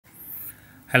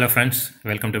Hello friends,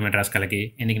 welcome to Madras கலக்கி.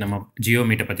 இன்றைக்கி நம்ம ஜியோ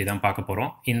மீட்டை பற்றி தான் பார்க்க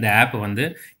போகிறோம். இந்த ஆப் வந்து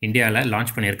இந்தியாவில்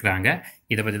லான்ச் பண்ணியிருக்கிறாங்க.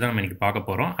 இதை பற்றி தான் நம்ம இன்றைக்கி பார்க்க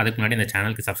போகிறோம். அதுக்கு முன்னாடி இந்த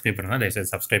சேனலுக்கு சப்ஸ்கிரைப் பண்ணுங்கள்,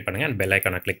 தயவுசெய்து சப்ஸ்கிரைப் பண்ணுங்கள் அண்ட் பெல்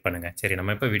ஐக்கானை கிளிக் பண்ணுங்கள். சரி,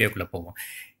 நம்ம இப்போ வீடியோக்குள்ளே போவோம்.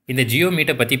 இந்த ஜியோ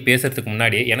மீட்டை பற்றி பேசுகிறதுக்கு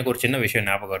முன்னாடி எனக்கு ஒரு சின்ன விஷயம்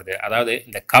ஞாபகம் வருது. அதாவது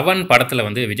இந்த கவன் படத்தில்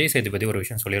வந்து விஜய் சேதுபதி ஒரு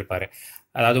விஷயம் சொல்லியிருப்பார்.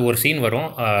 அதாவது ஒரு சீன் வரும்,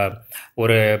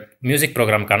 ஒரு மியூசிக்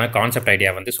ப்ரோக்ராமுக்கான கான்செப்ட் ஐடியா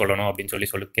வந்து சொல்லணும் அப்படின்னு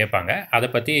சொல்லி கேட்பாங்க. அதை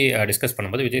பற்றி டிஸ்கஸ்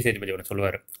பண்ணும்போது விஜய் சேதுபதி ஒன்று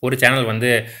சொல்லுவார். ஒரு சேனல்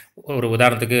வந்து ஒரு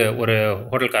உதாரணத்துக்கு ஒரு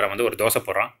ஹோட்டல்காரன் வந்து ஒரு தோசை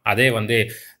போடுறான். அதே வந்து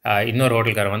இன்னொரு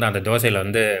ஹோட்டல்காரன் வந்து அந்த தோசையில்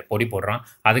வந்து பொடி போடுறான்.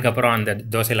 அதுக்கப்புறம் அந்த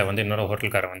தோசையில் வந்து இன்னொரு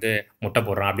ஹோட்டல்காரன் வந்து முட்டை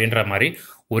போடுறான். அப்படின்ற மாதிரி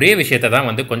ஒரே விஷயத்தை தான்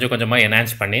வந்து கொஞ்சம் கொஞ்சமாக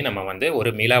என்ஹான்ஸ் பண்ணி நம்ம வந்து ஒரு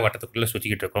மீளா வட்டத்துக்குள்ளே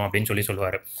சுற்றிக்கிட்டு இருக்கோம் அப்படின்னு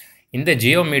சொல்லுவார். இந்த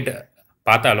ஜியோ மீட்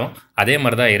பார்த்தாலும் அதே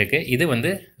மாதிரி தான் இருக்குது. இது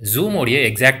வந்து ஜூமோடைய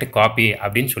எக்ஸாக்ட் காப்பி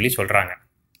அப்படின்னு சொல்கிறாங்க.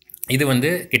 இது வந்து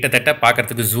கிட்டத்தட்ட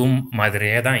பார்க்குறதுக்கு ஜூம்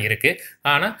மாதிரியே தான் இருக்குது.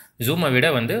 ஆனால் ஜூமை விட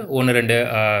வந்து 1-2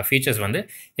 ஃபீச்சர்ஸ் வந்து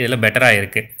இதில் பெட்டராக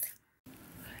இருக்குது.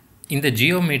 இந்த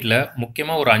ஜியோ மீட்டில்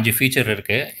முக்கியமாக ஒரு 5 ஃபீச்சர்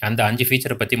இருக்குது. அந்த 5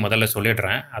 ஃபீச்சரை பற்றி முதல்ல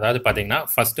சொல்லிடுறேன். அதாவது பார்த்தீங்கன்னா,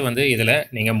 ஃபஸ்ட்டு வந்து இதில்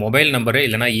நீங்கள் மொபைல் நம்பரு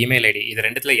இல்லைனா இமெயில் ஐடி இது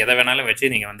ரெண்டுத்தில் எதை வேணாலும்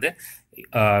வச்சு நீங்கள் வந்து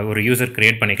ஒரு யூசர்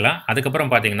க்ரியேட் பண்ணிக்கலாம்.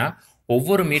 அதுக்கப்புறம் பார்த்தீங்கன்னா,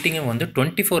 ஒவ்வொரு மீட்டிங்கும் வந்து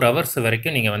 24 ஹவர்ஸ்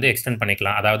வரைக்கும் நீங்கள் வந்து எக்ஸ்டெண்ட்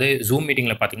பண்ணிக்கலாம். அதாவது ஜூம்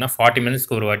மீட்டிங்கில் பார்த்தீங்கன்னா 40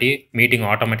 மினிட்ஸ்க்கு ஒரு வாட்டி மீட்டிங்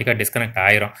ஆட்டோமேட்டிக்காக டிஸ்கனெக்ட்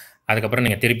ஆயிரும். அதுக்கப்புறம்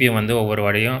நீங்கள் திருப்பியும் வந்து ஒவ்வொரு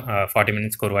வாட்டியும் 40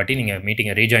 மினிட்ஸ்க்கு ஒரு வாட்டி நீங்கள்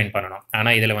மீட்டிங்கை ரீஜாயின் பண்ணணும்.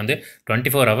 ஆனால் இதில் வந்து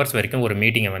 24 ஹவர்ஸ் வரைக்கும் ஒரு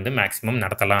மீட்டிங்கை வந்து மேக்ஸிமம்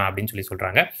நடத்தலாம் அப்படின்னு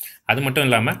சொல்கிறாங்க. அது மட்டும்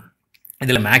இல்லாமல்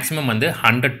இதில் மேக்ஸிமம் வந்து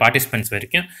 100 பார்ட்டிசிபென்ட்ஸ்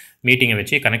வரைக்கும் மீட்டிங்கை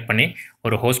வச்சு கனெக்ட் பண்ணி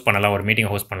ஒரு ஹோஸ்ட் பண்ணலாம், ஒரு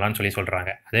மீட்டிங்கை ஹோஸ்ட் பண்ணலாம்னு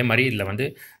சொல்கிறாங்க. அதே மாதிரி இதில் வந்து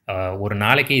ஒரு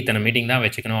நாளைக்கு இத்தனை மீட்டிங் தான்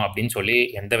வச்சுக்கணும் அப்படின்னு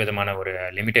எந்த விதமான ஒரு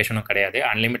லிமிட்டேஷனும் கிடையாது.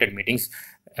 அன்லிமிட்டெட் மீட்டிங்ஸ்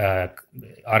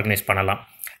ஆர்கனைஸ் பண்ணலாம்.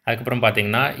 அதுக்கப்புறம்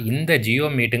பார்த்தீங்கன்னா, இந்த ஜியோ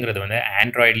மீட்டுங்கிறது வந்து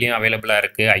ஆண்ட்ராய்ட்லேயும் அவைலபிளாக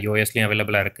இருக்குது, iOSலேயும்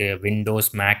அவைலபிளாக இருக்குது,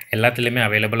 விண்டோஸ், மேக் எல்லாத்துலேயுமே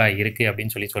அவைலபிளாக இருக்குது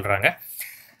அப்படின்னு சொல்கிறாங்க.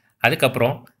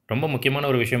 அதுக்கப்புறம் ரொம்ப முக்கியமான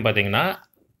ஒரு விஷயம் பார்த்தீங்கன்னா,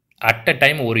 அட் அ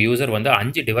டைம் ஒரு யூசர் வந்து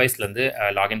 5 டிவைஸ்லேருந்து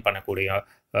லாகின் பண்ணக்கூடிய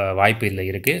வாய்ப்பு இதில்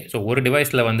இருக்குது. ஸோ ஒரு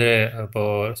டிவைஸில் வந்து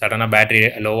இப்போது சடனாக பேட்டரி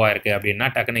லோவாக இருக்குது அப்படின்னா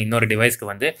டக்குன்னு இன்னொரு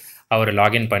டிவைஸ்க்கு வந்து அவர்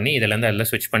லாகின் பண்ணி இதிலேருந்து அதில்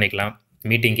ஸ்விட்ச் பண்ணிக்கலாம்.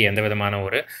 மீட்டிங்க்கு எந்த விதமான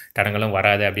ஒரு தடங்களும்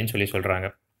வராது அப்படின்னு சொல்கிறாங்க.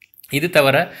 இது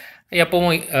தவிர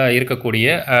எப்பவும் இருக்கக்கூடிய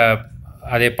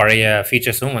அதே பழைய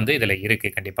ஃபீச்சர்ஸும் வந்து இதில்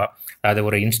இருக்குது கண்டிப்பாக. அது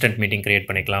ஒரு இன்ஸ்டன்ட் மீட்டிங் க்ரியேட்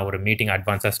பண்ணிக்கலாம், ஒரு மீட்டிங்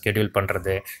அட்வான்ஸாக ஸ்கெடியூல்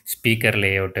பண்ணுறது, ஸ்பீக்கர்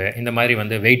லேஅவுட்டு, இந்த மாதிரி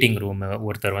வந்து வெயிட்டிங் ரூமு,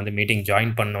 ஒருத்தர் வந்து மீட்டிங்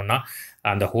ஜாயின் பண்ணணுன்னா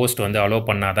அந்த ஹோஸ்ட் வந்து அலோவ்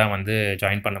பண்ணால் தான் வந்து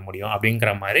ஜாயின் பண்ண முடியும்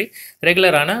அப்படிங்கிற மாதிரி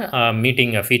ரெகுலரான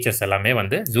மீட்டிங் ஃபீச்சர்ஸ் எல்லாமே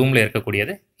வந்து ஜூமில்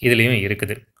இருக்கக்கூடியது இதுலேயும்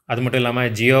இருக்குது. அது மட்டும்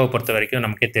இல்லாமல் ஜியோவை பொறுத்த வரைக்கும்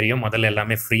நமக்கே தெரியும், முதல்ல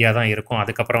எல்லாமே ஃப்ரீயாக தான் இருக்கும்.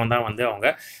 அதுக்கப்புறம் தான் வந்து அவங்க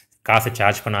காசு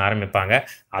சார்ஜ் பண்ண ஆரம்பிப்பாங்க.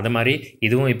 அது மாதிரி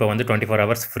இதுவும் இப்போ வந்து 24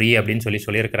 ஹவர்ஸ் ஃப்ரீ அப்படின்னு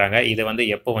சொல்லியிருக்கிறாங்க. இது வந்து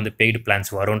எப்போ வந்து பெய்டு பிளான்ஸ்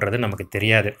வரும்ன்றது நமக்கு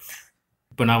தெரியாது.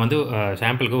 இப்போ நான் வந்து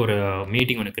சாம்பிளுக்கு ஒரு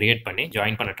மீட்டிங் ஒன்று க்ரியேட் பண்ணி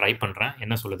ஜாயின் பண்ண ட்ரை பண்ணுறேன்.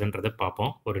 என்ன சொல்லுதுன்றதை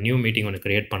பார்ப்போம். ஒரு நியூ மீட்டிங் ஒன்று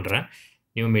க்ரியேட் பண்ணுறேன்.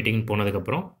 நியூ மீட்டிங்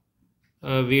போனதுக்கப்புறம்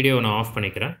வீடியோ நான் ஆஃப்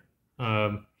பண்ணிக்கிறேன்.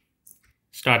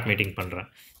 ஸ்டார்ட் மீட்டிங் பண்ணுறேன்.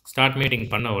 ஸ்டார்ட் மீட்டிங்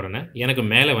பண்ண உடனே எனக்கு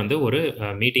மேலே வந்து ஒரு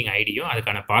மீட்டிங் ஐடியும்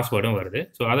அதுக்கான பாஸ்வேர்டும் வருது.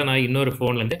 ஸோ அதை நான் இன்னொரு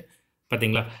ஃபோன்லேருந்து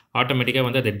பார்த்தீங்களா, ஆட்டோமேட்டிக்காக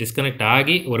வந்து அது டிஸ்கனெக்ட்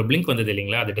ஆகி ஒரு பிளிங்க் வந்தது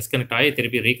இல்லைங்களா, அது டிஸ்கனெக்ட் ஆகி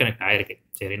திருப்பி ரீகனெக்ட் ஆகிருக்கு.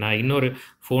 சரி, நான் இன்னொரு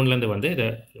ஃபோன்லேருந்து வந்து இதை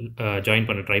ஜாயின்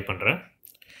பண்ண ட்ரை பண்ணுறேன்.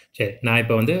 சரி, நான்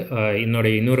இப்போ வந்து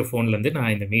இன்னொரு ஃபோன்லேருந்து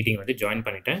நான் இந்த மீட்டிங் வந்து ஜாயின்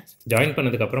பண்ணிட்டேன். ஜாயின்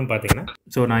பண்ணதுக்கப்புறம் பார்த்தீங்கன்னா,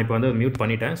 ஸோ நான் இப்போ வந்து மியூட்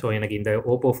பண்ணிட்டேன். ஸோ எனக்கு இந்த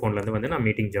ஓப்போ ஃபோன்லேருந்து வந்து நான்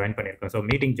மீட்டிங் ஜாயின் பண்ணியிருக்கேன். ஸோ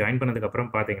மீட்டிங் ஜாயின் பண்ணதுக்கப்புறம்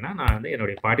பார்த்தீங்கன்னா, நான் வந்து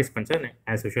என்னுடைய பார்ட்டிசிபென்ட்ஸை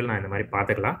ஆஸ் யூஷுவல் நான் இந்த மாதிரி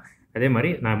பார்த்துக்கலாம். அதே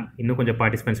மாதிரி நான் இன்னும் கொஞ்சம்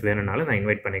பார்ட்டிசிபென்ட்ஸ் வேணும்னாலும் நான்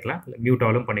இன்வைட் பண்ணிக்கலாம், மியூட்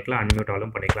ஆலும் பண்ணிக்கலாம், அன்மியூட்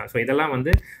ஆலும் பண்ணிக்கலாம். ஸோ இதெல்லாம்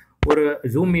வந்து ஒரு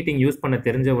ஜூம் மீட்டிங் யூஸ் பண்ண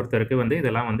தெரிஞ்ச ஒருத்தருக்கு வந்து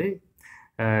இதெல்லாம் வந்து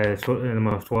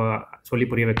நம்ம சொல்லி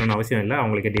புரிய வைக்கணும்னு அவசியம் இல்லை,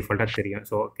 அவங்களுக்கு டிஃபால்ட்டாக தெரியும்.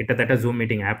 ஸோ கிட்டத்தட்ட ஜூம்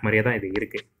மீட்டிங் ஆப் மாதிரியே தான் இது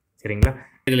இருக்குது. சரிங்களா,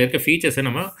 இதில் இருக்க ஃபீச்சர்ஸை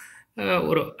நம்ம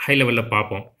ஒரு ஹை லெவலில்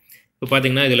பார்ப்போம். இப்போ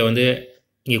பார்த்தீங்கன்னா, இதில் வந்து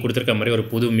இங்கே கொடுத்துருக்க மாதிரி ஒரு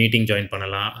புது மீட்டிங் ஜாயின்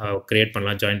பண்ணலாம், க்ரியேட்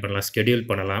பண்ணலாம், ஜாயின் பண்ணலாம், ஸ்கெடியூல்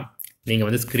பண்ணலாம், நீங்கள்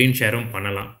வந்து ஸ்க்ரீன் ஷேரும்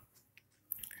பண்ணலாம்.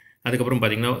 அதுக்கப்புறம்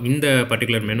பார்த்தீங்கன்னா, இந்த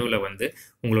பர்டிகுலர் மெனுவில் வந்து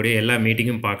உங்களுடைய எல்லா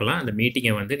மீட்டிங்கும் பார்க்கலாம். அந்த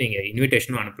மீட்டிங்கை வந்து நீங்கள்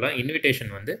இன்விடேஷனும் அனுப்பலாம்.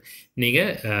 இன்விடேஷன் வந்து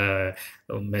நீங்கள்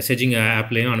மெசேஜிங்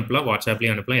ஆப்லேயும் அனுப்பலாம்,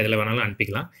 வாட்ஸ்அப்லேயும் அனுப்பலாம், எதில் வேணாலும்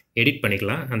அனுப்பிக்கலாம், எடிட்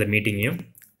பண்ணிக்கலாம் அந்த மீட்டிங்கையும்.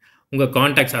 உங்கள்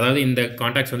காண்டாக்ட்ஸ், அதாவது இந்த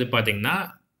காண்டாக்ட்ஸ் வந்து பார்த்தீங்கன்னா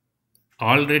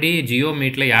ஆல்ரெடி ஜியோ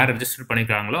மீட்டில் யார் ரெஜிஸ்டர்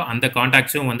பண்ணிக்கிறாங்களோ அந்த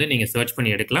காண்டாக்ட்ஸும் வந்து நீங்கள் சர்ச் பண்ணி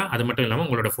எடுக்கலாம். அது மட்டும் இல்லாமல்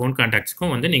உங்களோட ஃபோன்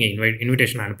காண்டாக்ட்ஸ்க்கும் வந்து நீங்கள்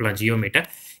இன்விடேஷன் அனுப்பலாம், ஜியோ மீட்டை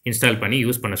இன்ஸ்டால் பண்ணி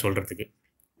யூஸ் பண்ண சொல்கிறதுக்கு.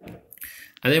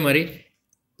 அதே மாதிரி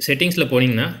செட்டிங்ஸில்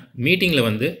போனீங்கன்னா மீட்டிங்கில்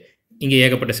வந்து இங்கே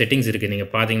ஏகப்பட்ட செட்டிங்ஸ் இருக்குது.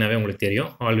 நீங்கள் பார்த்தீங்கன்னாவே உங்களுக்கு தெரியும்.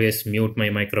 Always mute my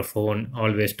microphone,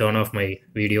 always turn of my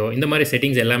video, இந்த மாதிரி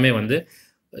செட்டிங்ஸ் எல்லாமே வந்து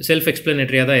செல்ஃப்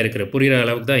எக்ஸ்பிளனேட்டரியாக தான் இருக்குது, புரிகிற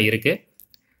அளவுக்கு தான் இருக்குது.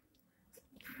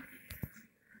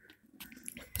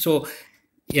 ஸோ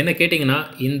என்ன கேட்டிங்கன்னா,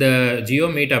 இந்த ஜியோ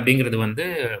மீட் அப்படிங்கிறது வந்து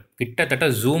கிட்டத்தட்ட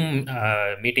ஜூம்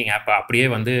மீட்டிங் ஆப் அப்படியே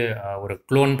வந்து ஒரு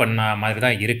க்ளோன் பண்ண மாதிரி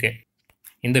தான் இருக்கு.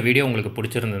 இந்த வீடியோ உங்களுக்கு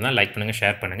பிடிச்சிருந்ததுன்னா லைக் பண்ணுங்க,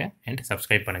 ஷேர் பண்ணுங்க அண்ட்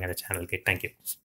சப்ஸ்கிரைப் பண்ணுங்க இந்த சேனலுக்கு. Thank you.